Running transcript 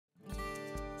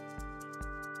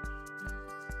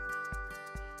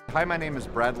Hi, my name is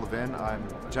Brad Levin. I'm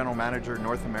General Manager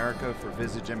North America for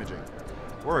Visage Imaging.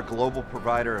 We're a global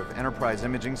provider of enterprise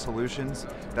imaging solutions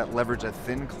that leverage a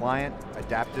thin client,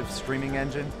 adaptive streaming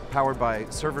engine powered by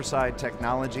server-side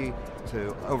technology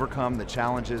to overcome the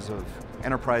challenges of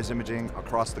enterprise imaging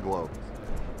across the globe.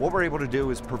 What we're able to do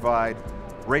is provide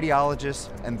radiologists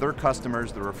and their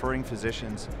customers, the referring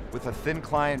physicians, with a thin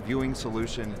client viewing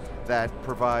solution that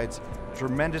provides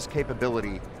tremendous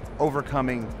capability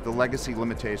overcoming the legacy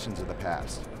limitations of the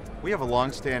past. We have a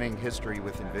long-standing history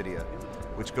with NVIDIA,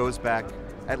 which goes back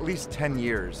at least 10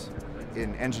 years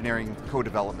in engineering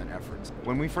co-development efforts.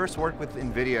 When we first worked with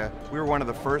NVIDIA, we were one of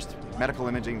the first medical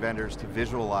imaging vendors to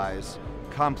visualize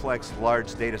complex,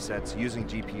 large data sets using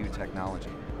GPU technology.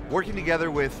 Working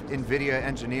together with NVIDIA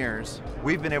engineers,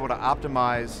 we've been able to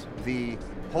optimize the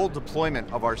whole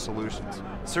deployment of our solutions.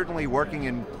 Certainly working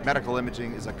in medical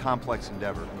imaging is a complex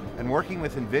endeavor. And working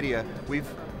with NVIDIA, we've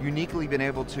uniquely been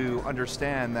able to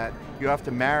understand that you have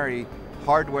to marry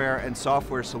hardware and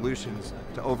software solutions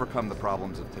to overcome the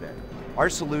problems of today. Our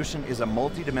solution is a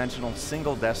multi-dimensional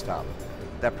single desktop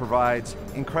that provides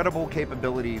incredible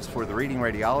capabilities for the reading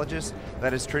radiologist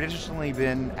that has traditionally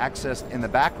been accessed in the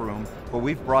back room, but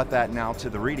we've brought that now to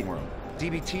the reading room.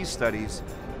 DBT studies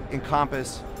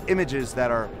encompass images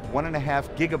that are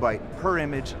 1.5 gigabyte per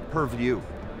image per view,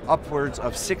 upwards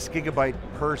of 6 gigabyte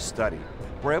per study.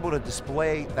 We're able to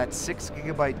display that 6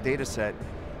 gigabyte data set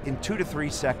in 2 to 3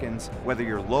 seconds, whether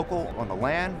you're local on the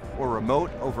LAN or remote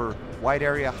over wide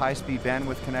area high-speed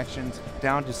bandwidth connections,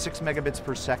 down to 6 megabits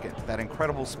per second. That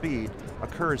incredible speed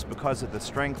occurs because of the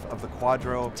strength of the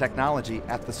Quadro technology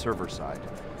at the server side.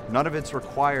 None of it's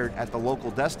required at the local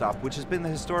desktop, which has been the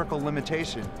historical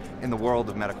limitation in the world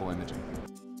of medical imaging.